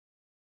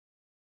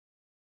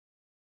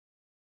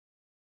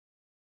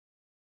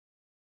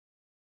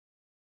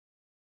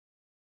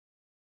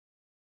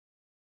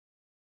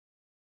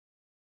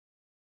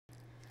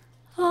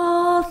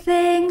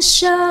things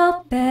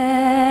shall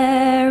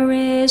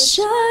perish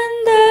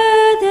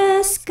under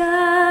the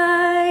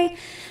sky.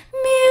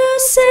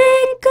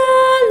 Music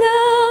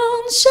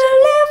alone shall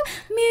live,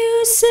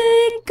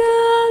 music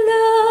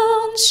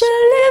alone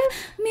shall live,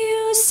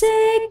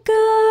 music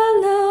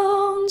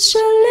alone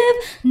shall live,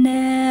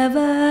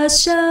 never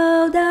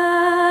shall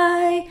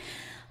die.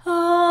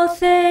 All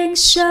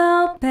things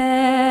shall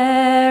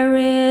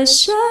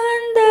perish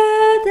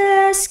under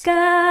the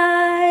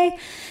sky.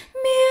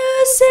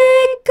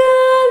 Music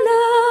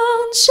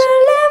alone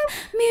shall live,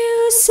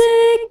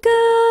 music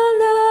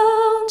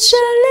alone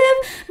shall live,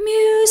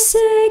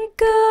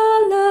 music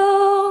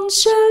alone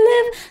shall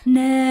live,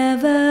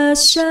 never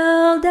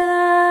shall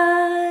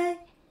die.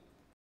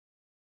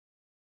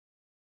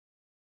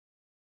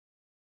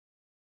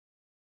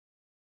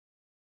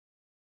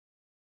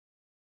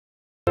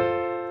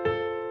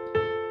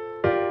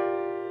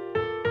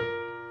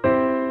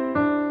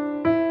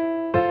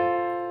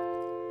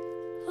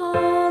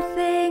 All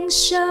things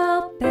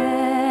shall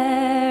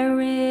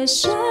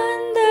perish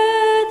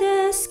under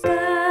the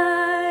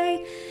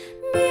sky.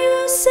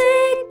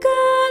 Music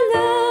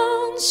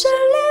alone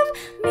shall live,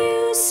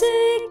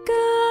 music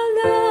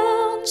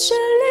alone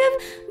shall live,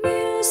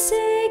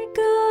 music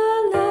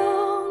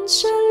alone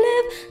shall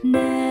live,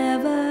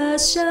 never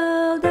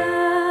shall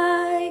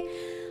die.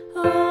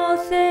 All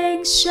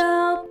things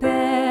shall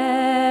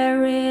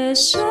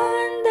perish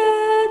under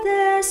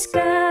the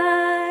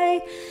sky.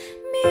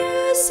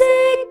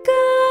 Music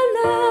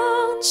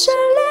alone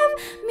shall live,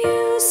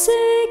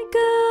 music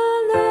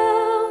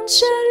alone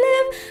shall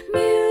live,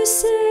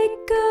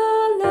 music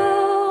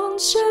alone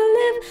shall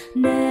live,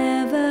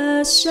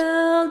 never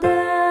shall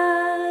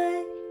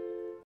die.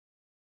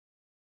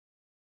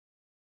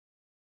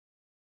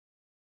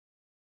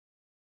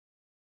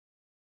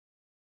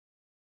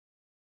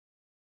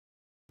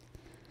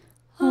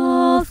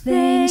 All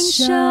things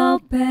shall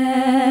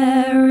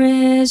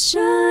perish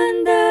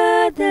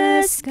under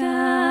the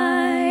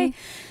sky.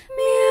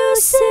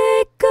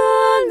 Music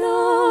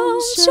alone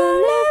shall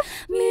live,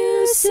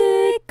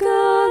 music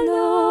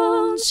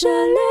alone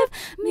shall live,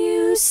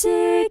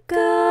 music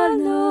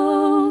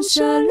alone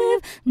shall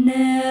live,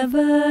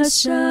 never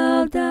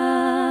shall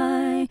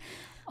die.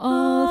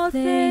 All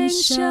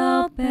things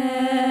shall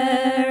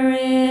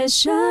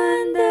perish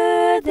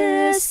under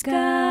the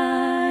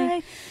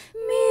sky.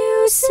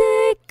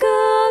 Music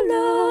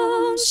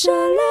alone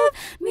shall live,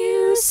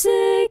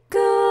 music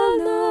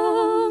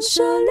alone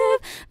shall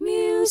live,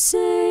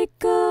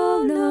 music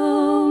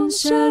alone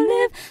shall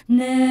live,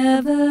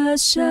 never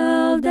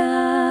shall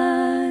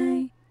die.